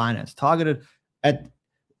targeted at Binance, targeted at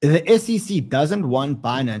the SEC doesn't want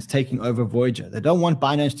Binance taking over Voyager. They don't want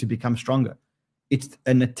Binance to become stronger. It's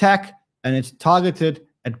an attack and it's targeted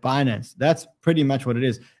at Binance. That's pretty much what it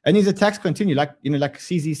is. And these attacks continue. Like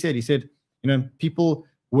CZ said, he said, people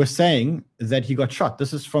were saying that he got shot.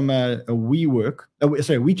 This is from a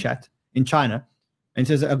WeChat in China. And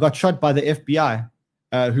says, I got shot by the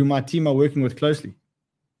FBI, who my team are working with closely.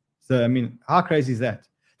 So, I mean, how crazy is that?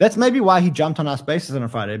 That's maybe why he jumped on our spaces on a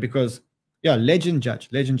Friday because, yeah, legend judge.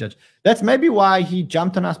 That's maybe why he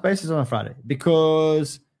jumped on our spaces on a Friday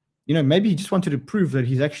because, maybe he just wanted to prove that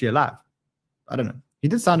he's actually alive. I don't know. He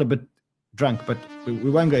did sound a bit drunk, but we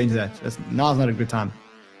won't go into that. Now's not a good time.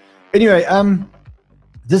 Anyway,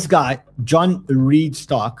 this guy, John Reed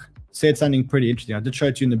Stark, said something pretty interesting. I did show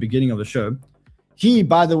it to you in the beginning of the show. He,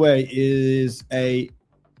 by the way, is a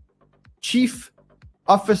Chief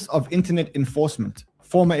Office of Internet Enforcement,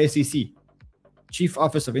 former SEC. Chief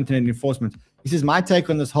Office of Internet Enforcement. He says, my take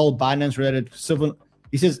on this whole Binance-related civil,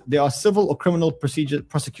 he says, there are civil or criminal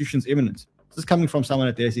prosecutions imminent. This is coming from someone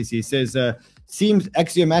at the SEC. He says, seems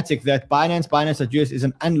axiomatic that Binance.US is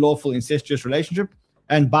an unlawful incestuous relationship,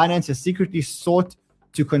 and Binance has secretly sought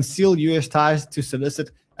to conceal US ties to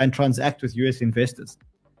solicit and transact with US investors.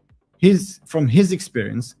 From his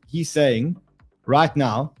experience, he's saying right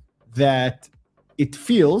now that it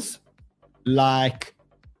feels like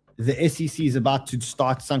the SEC is about to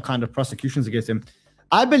start some kind of prosecutions against him.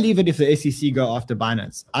 I believe that if the SEC go after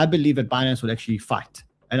Binance, I believe that Binance will actually fight.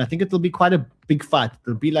 And I think it'll be quite a big fight.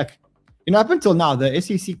 It'll be like, up until now, the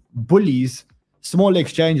SEC bullies small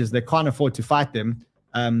exchanges. They can't afford to fight them.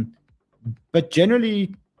 But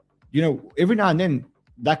generally, every now and then,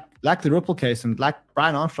 like the Ripple case and like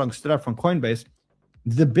Brian Armstrong stood up from Coinbase,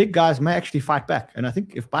 the big guys may actually fight back. And I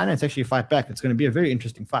think if Binance actually fight back, it's going to be a very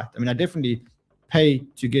interesting fight. I mean, I definitely pay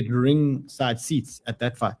to get ringside seats at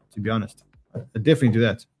that fight, to be honest. I definitely do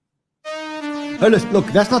that. Oh, look,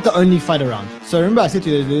 that's not the only fight around. So remember I said to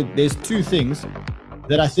you, there's two things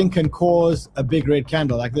that I think can cause a big red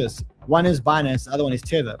candle like this. One is Binance, the other one is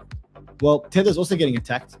Tether. Well, Tether's also getting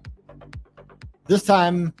attacked. This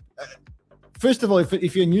time, first of all,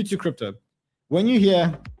 if you're new to crypto, when you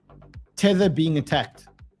hear Tether being attacked,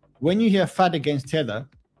 when you hear FUD against Tether,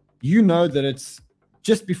 you know that it's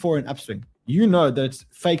just before an upswing. You know that it's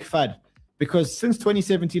fake FUD. Because since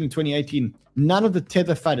 2017 and 2018, none of the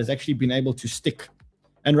Tether FUD has actually been able to stick.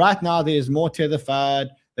 And right now, there's more Tether FUD.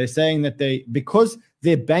 They're saying that because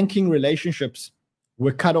their banking relationships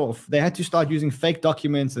were cut off, they had to start using fake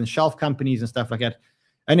documents and shelf companies and stuff like that.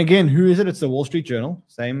 And again, who is it? It's the Wall Street Journal.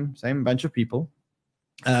 Same bunch of people.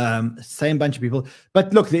 But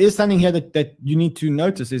look, there is something here that you need to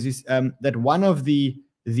notice is that one of the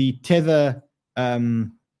Tether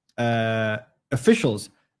officials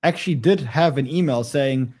actually did have an email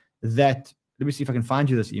saying that, let me see if I can find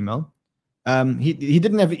you this email. He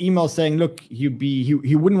didn't have an email saying, look, he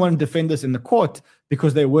wouldn't want to defend this in the court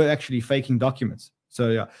because they were actually faking documents.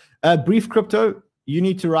 So yeah, Brief Crypto, you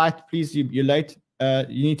need to write, please, you're late.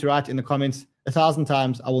 You need to write in the comments 1,000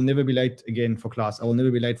 times, I will never be late again for class. I will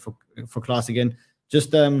never be late for class again.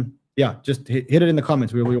 Just hit it in the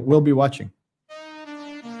comments. We'll be watching.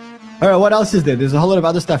 All right, what else is there? There's a whole lot of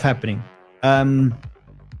other stuff happening.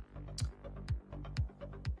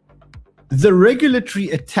 The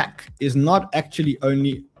regulatory attack is not actually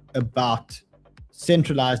only about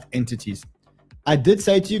centralized entities. I did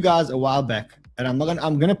say to you guys a while back, and I'm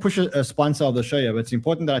gonna push a sponsor of the show here, but it's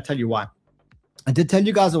important that I tell you why. I did tell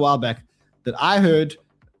you guys a while back that I heard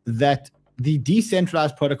that the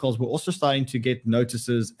decentralized protocols were also starting to get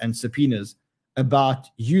notices and subpoenas about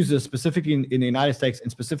users specifically in the United States and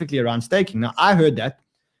specifically around staking. Now, I heard that.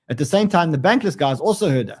 At the same time, the bankless guys also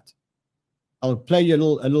heard that. I'll play you a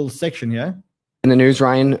little section here. in the news,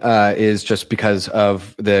 Ryan, is just because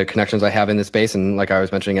of the connections I have in this space. And like I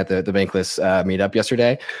was mentioning at the Bankless meetup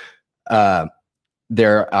yesterday,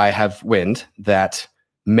 I have wind that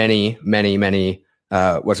many,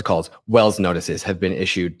 Wells notices have been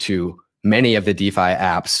issued to many of the DeFi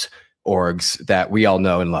apps, orgs that we all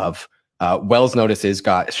know and love. Wells notices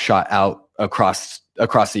got shot out across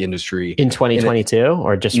the industry in 2022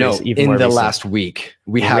 or just even in the last week.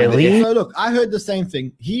 We have really. So look, I heard the same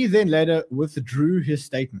thing. He then later withdrew his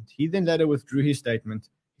statement. He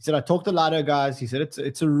said, I talked to Lido guys. He said,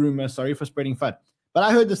 it's a rumor. Sorry for spreading FUD. But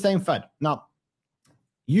I heard the same FUD. Now,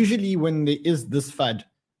 usually when there is this FUD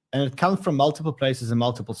and it comes from multiple places and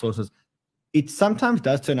multiple sources, it sometimes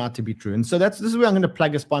does turn out to be true. And so this is where I'm going to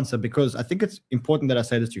plug a sponsor, because I think it's important that I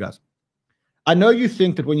say this to you guys. I know you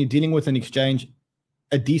think that when you're dealing with an exchange,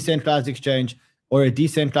 a decentralized exchange or a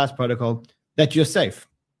decentralized protocol, that you're safe.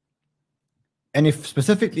 And if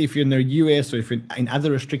you're in the US or if you're in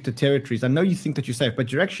other restricted territories, I know you think that you're safe,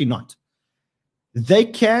 but you're actually not. They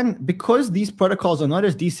can, because these protocols are not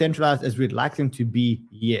as decentralized as we'd like them to be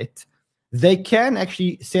yet, they can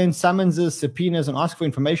actually send summonses, subpoenas, and ask for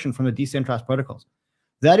information from the decentralized protocols.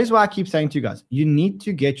 That is why I keep saying to you guys, you need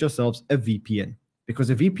to get yourselves a VPN, because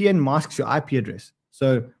a VPN masks your IP address.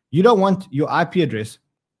 So you don't want your IP address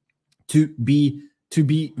to be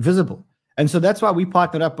visible. And so that's why we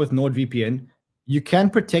partnered up with NordVPN. You can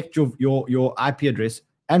protect your IP address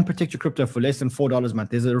and protect your crypto for less than $4 a month.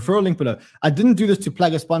 There's a referral link below. I didn't do this to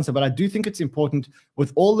plug a sponsor, but I do think it's important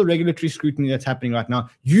with all the regulatory scrutiny that's happening right now.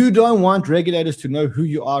 You don't want regulators to know who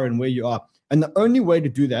you are and where you are. And the only way to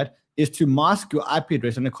do that is to mask your IP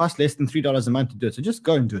address, and it costs less than $3 a month to do it. So just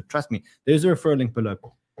go and do it. Trust me. There's a referral link below.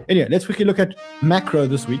 Anyway, let's quickly look at macro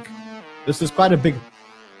this week. This is quite a big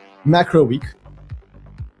macro week.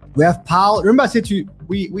 We have Powell. Remember I said to you,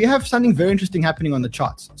 we have something very interesting happening on the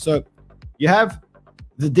charts. So you have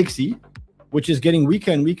the Dixie, which is getting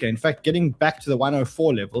weaker and weaker. In fact, getting back to the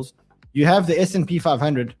 104 levels. You have the S&P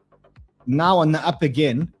 500 now on the up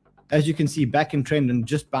again, as you can see, back in trend and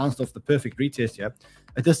just bounced off the perfect retest here.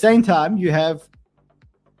 At the same time, you have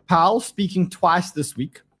Powell speaking twice this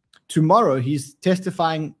week. Tomorrow, he's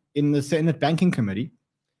testifying in the Senate Banking Committee.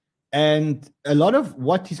 And a lot of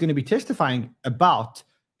what he's going to be testifying about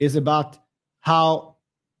is about how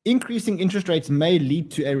increasing interest rates may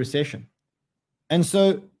lead to a recession. And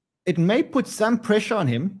so it may put some pressure on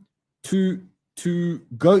him to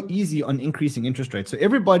go easy on increasing interest rates. So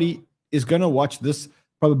everybody is going to watch this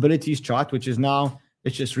probabilities chart, which is now,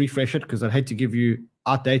 let's just refresh it because I'd hate to give you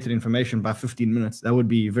outdated information by 15 minutes. That would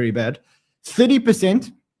be very bad.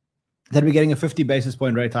 30% that we're getting a 50 basis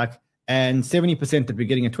point rate hike and 70% that we're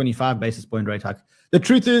getting a 25 basis point rate hike. The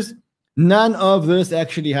truth is, none of this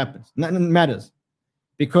actually happens. None matters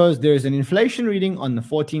because there's an inflation reading on the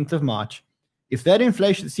 14th of March. If that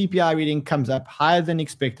inflation CPI reading comes up higher than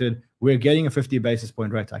expected, we're getting a 50 basis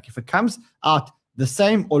point rate hike. If it comes out the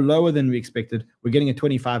same or lower than we expected, we're getting a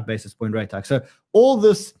 25 basis point rate hike. So all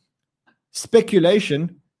this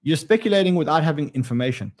speculation, you're speculating without having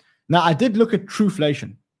information. Now, I did look at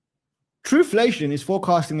Trueflation. Trueflation is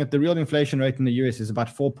forecasting that the real inflation rate in the US is about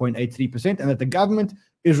 4.83% and that the government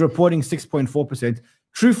is reporting 6.4%.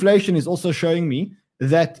 Trueflation is also showing me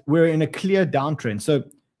that we're in a clear downtrend. So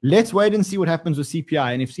let's wait and see what happens with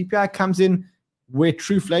CPI. And if CPI comes in where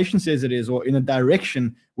Trueflation says it is, or in a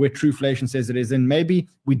direction where Trueflation says it is, then maybe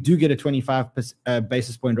we do get a 25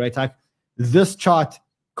 basis point rate hike. This chart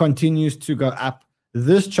continues to go up.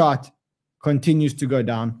 This chart continues to go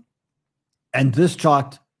down. And this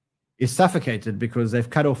chart is suffocated because they've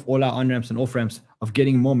cut off all our on-ramps and off-ramps of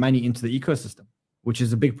getting more money into the ecosystem, which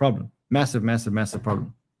is a big problem. Massive, massive, massive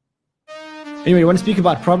problem. Anyway, you want to speak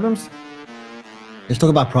about problems? Let's talk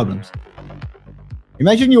about problems.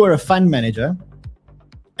 Imagine you were a fund manager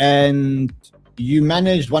and you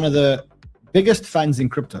managed one of the biggest funds in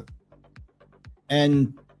crypto.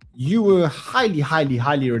 And you were highly, highly,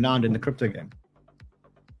 highly renowned in the crypto game.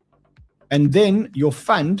 And then your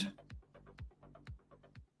fund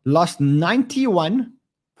lost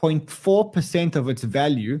 91.4% of its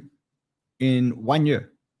value in 1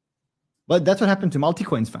 year. But that's what happened to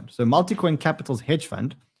Multicoin's fund. So Multicoin Capital's hedge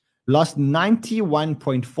fund lost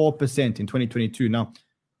 91.4% in 2022. Now,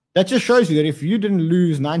 that just shows you that if you didn't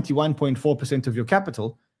lose 91.4% of your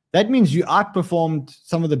capital, that means you outperformed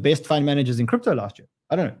some of the best fund managers in crypto last year.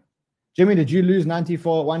 I don't know. Jimmy, did you lose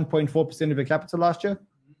 91.4% of your capital last year?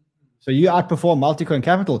 So you outperformed Multicoin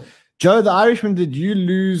Capital. Joe, the Irishman, did you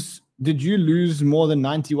lose more than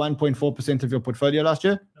 91.4% of your portfolio last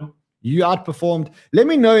year? No. You outperformed. Let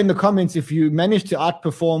me know in the comments if you managed to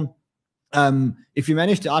outperform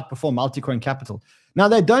Multicoin Capital. Now,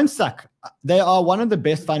 they don't suck. They are one of the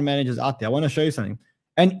best fund managers out there. I want to show you something.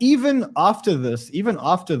 And even after this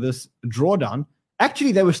drawdown,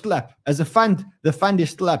 actually, they were still up. As a fund, the fund is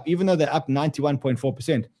still up, even though they're up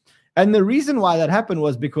 91.4%. And the reason why that happened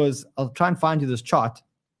was because, I'll try and find you this chart,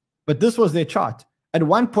 but this was their chart. At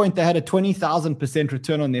one point, they had a 20,000%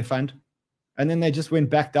 return on their fund, and then they just went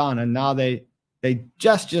back down, and now they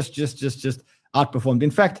just outperformed.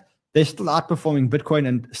 In fact, they're still outperforming Bitcoin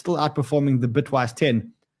and still outperforming the Bitwise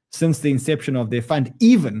 10 since the inception of their fund,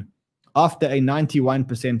 even after a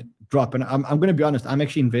 91% drop. And I'm going to be honest, I'm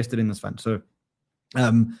actually invested in this fund. So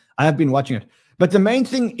I have been watching it. But the main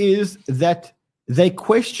thing is that they're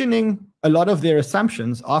questioning a lot of their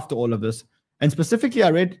assumptions after all of this. And specifically,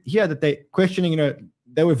 I read here that they're questioning,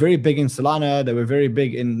 they were very big in Solana. They were very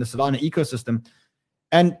big in the Solana ecosystem.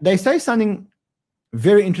 And they say something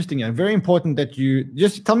very interesting and very important that you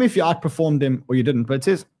just tell me if you outperformed them or you didn't. But it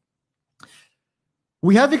says,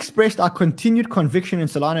 we have expressed our continued conviction in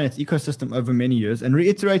Solana and its ecosystem over many years and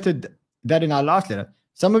reiterated that in our last letter.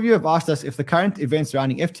 Some of you have asked us if the current events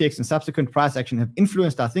surrounding FTX and subsequent price action have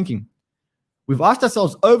influenced our thinking. We've asked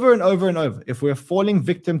ourselves over and over and over if we're falling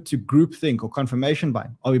victim to groupthink or confirmation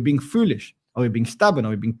buying. Are we being foolish? Are we being stubborn? Are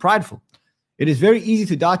we being prideful? It is very easy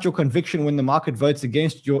to doubt your conviction when the market votes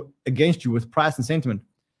against you with price and sentiment.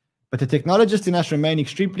 But the technologists in us remain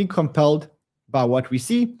extremely compelled by what we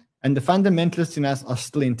see, and the fundamentalists in us are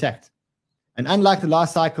still intact. And unlike the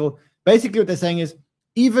last cycle, basically what they're saying is,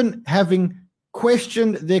 even having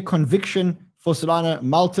questioned their conviction for Solana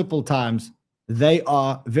multiple times, they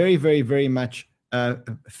are very, very, very much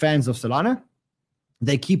fans of Solana.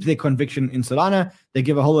 They keep their conviction in Solana. They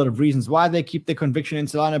give a whole lot of reasons why they keep their conviction in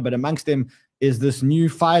Solana, but amongst them is this new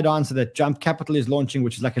Fire Dancer that Jump Capital is launching,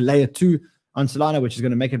 which is like a layer 2 on Solana, which is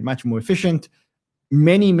going to make it much more efficient.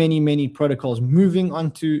 Many, many, many protocols moving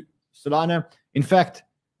onto Solana. In fact,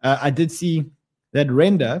 I did see that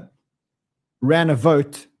Render ran a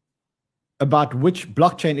vote about which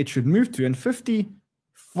blockchain it should move to, and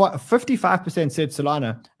 55% said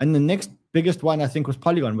Solana, and the next biggest one I think was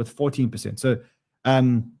Polygon with 14%. So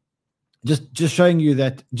just showing you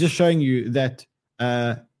that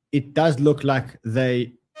it does look like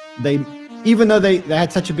they even though they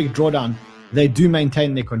had such a big drawdown, they do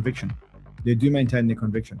maintain their conviction.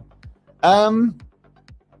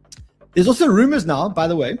 There's also rumors now, by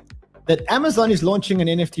the way, that Amazon is launching an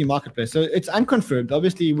NFT marketplace. So it's unconfirmed.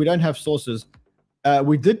 Obviously, we don't have sources.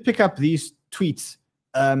 We did pick up these tweets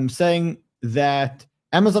saying that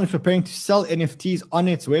Amazon is preparing to sell NFTs on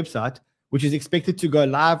its website, which is expected to go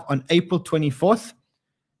live on April 24th.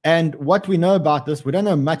 And what we know about this, we don't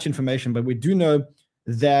know much information, but we do know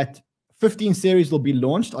that 15 series will be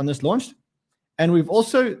launched on this launch. And we've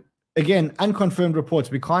also, again, unconfirmed reports.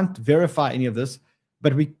 We can't verify any of this,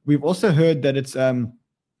 but we've also heard that it's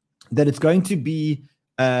going to be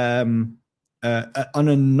on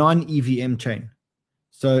a non-EVM chain.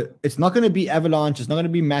 So it's not going to be Avalanche. It's not going to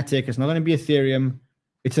be Matic. It's not going to be Ethereum.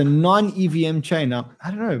 It's a non-EVM chain. Now,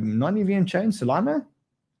 I don't know, non-EVM chain, Solana?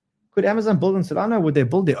 Could Amazon build on Solana? Would they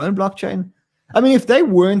build their own blockchain? I mean, if they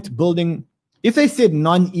weren't building, if they said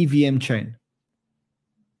non-EVM chain,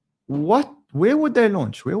 where would they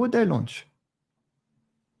launch? I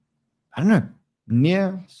don't know.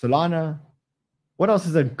 Near, Solana. What else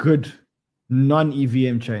is a good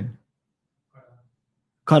non-EVM chain?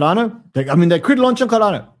 Cardano? They could launch on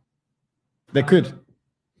Cardano. They could.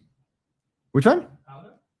 Which one?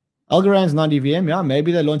 Algorand's non-EVM, yeah.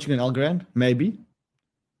 Maybe they're launching an Algorand. Maybe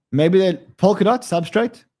they're Polkadot,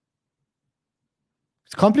 Substrate.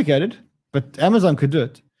 It's complicated, but Amazon could do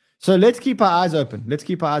it. So let's keep our eyes open.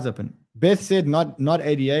 Beth said not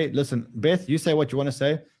ADA. Listen, Beth, you say what you want to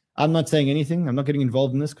say. I'm not saying anything. I'm not getting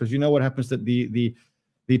involved in this because you know what happens to the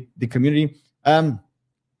community.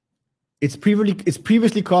 It's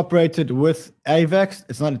previously cooperated with AVAX.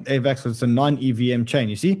 It's not AVAX, it's a non-EVM chain.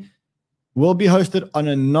 You see, will be hosted on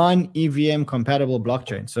a non-EVM compatible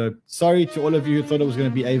blockchain. So sorry to all of you who thought it was going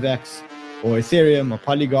to be AVAX or Ethereum or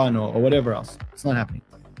Polygon or whatever else. It's not happening.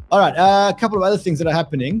 All right, a couple of other things that are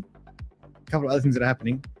happening.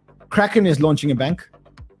 Kraken is launching a bank,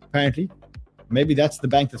 apparently. Maybe that's the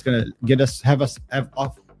bank that's going to have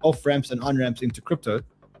off ramps and on ramps into crypto.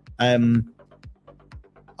 I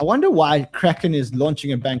wonder why Kraken is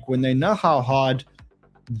launching a bank when they know how hard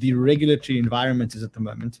the regulatory environment is at the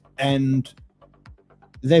moment, and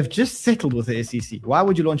they've just settled with the SEC. Why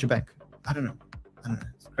would you launch a bank? I don't know.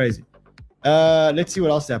 It's crazy. Let's see what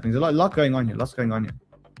else is happening. There's a lot going on here.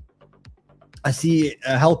 I see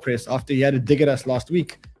Hellpress, after he had a dig at us last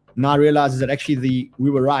week, now realizes that actually we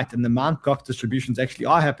were right, and the Mt. Gox distributions actually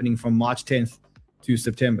are happening from March 10th to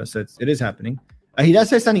September. So it is happening. He does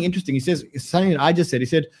say something interesting. He says something that I just said. He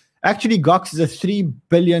said, actually, Gox is a $3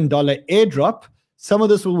 billion airdrop. Some of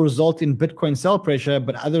this will result in Bitcoin sell pressure,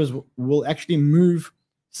 but others will actually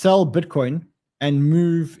sell Bitcoin and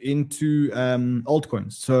move into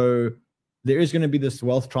altcoins. So there is going to be this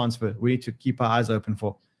wealth transfer we need to keep our eyes open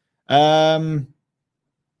for. Uniswap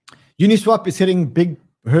is hitting big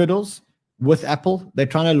hurdles with Apple. They're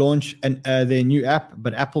trying to launch their new app,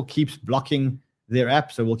 but Apple keeps blocking their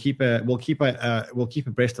app. So we'll keep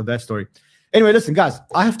abreast of that story. Anyway, listen, guys,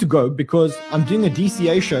 I have to go because I'm doing a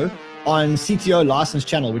DCA show on CTO License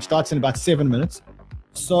channel, which starts in about 7 minutes.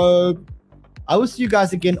 So I will see you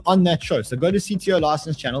guys again on that show. So go to CTO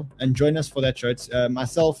License channel and join us for that show. It's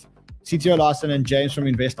myself, CTO Larson, and James from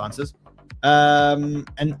Invest Answers.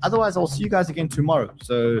 And otherwise, I'll see you guys again tomorrow.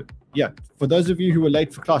 So yeah, for those of you who were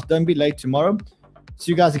late for class, don't be late tomorrow.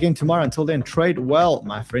 See you guys again tomorrow. Until then, trade well,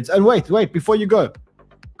 my friends. And wait, before you go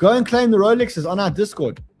and claim the Rolexes on our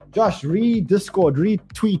Discord. Josh, re-Discord,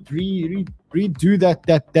 retweet, redo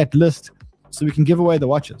that list so we can give away the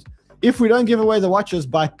watches. If we don't give away the watches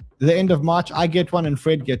by the end of March, I get one and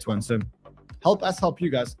Fred gets one. So help us help you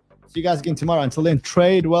guys. See you guys again tomorrow. Until then,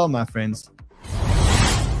 trade well, my friends.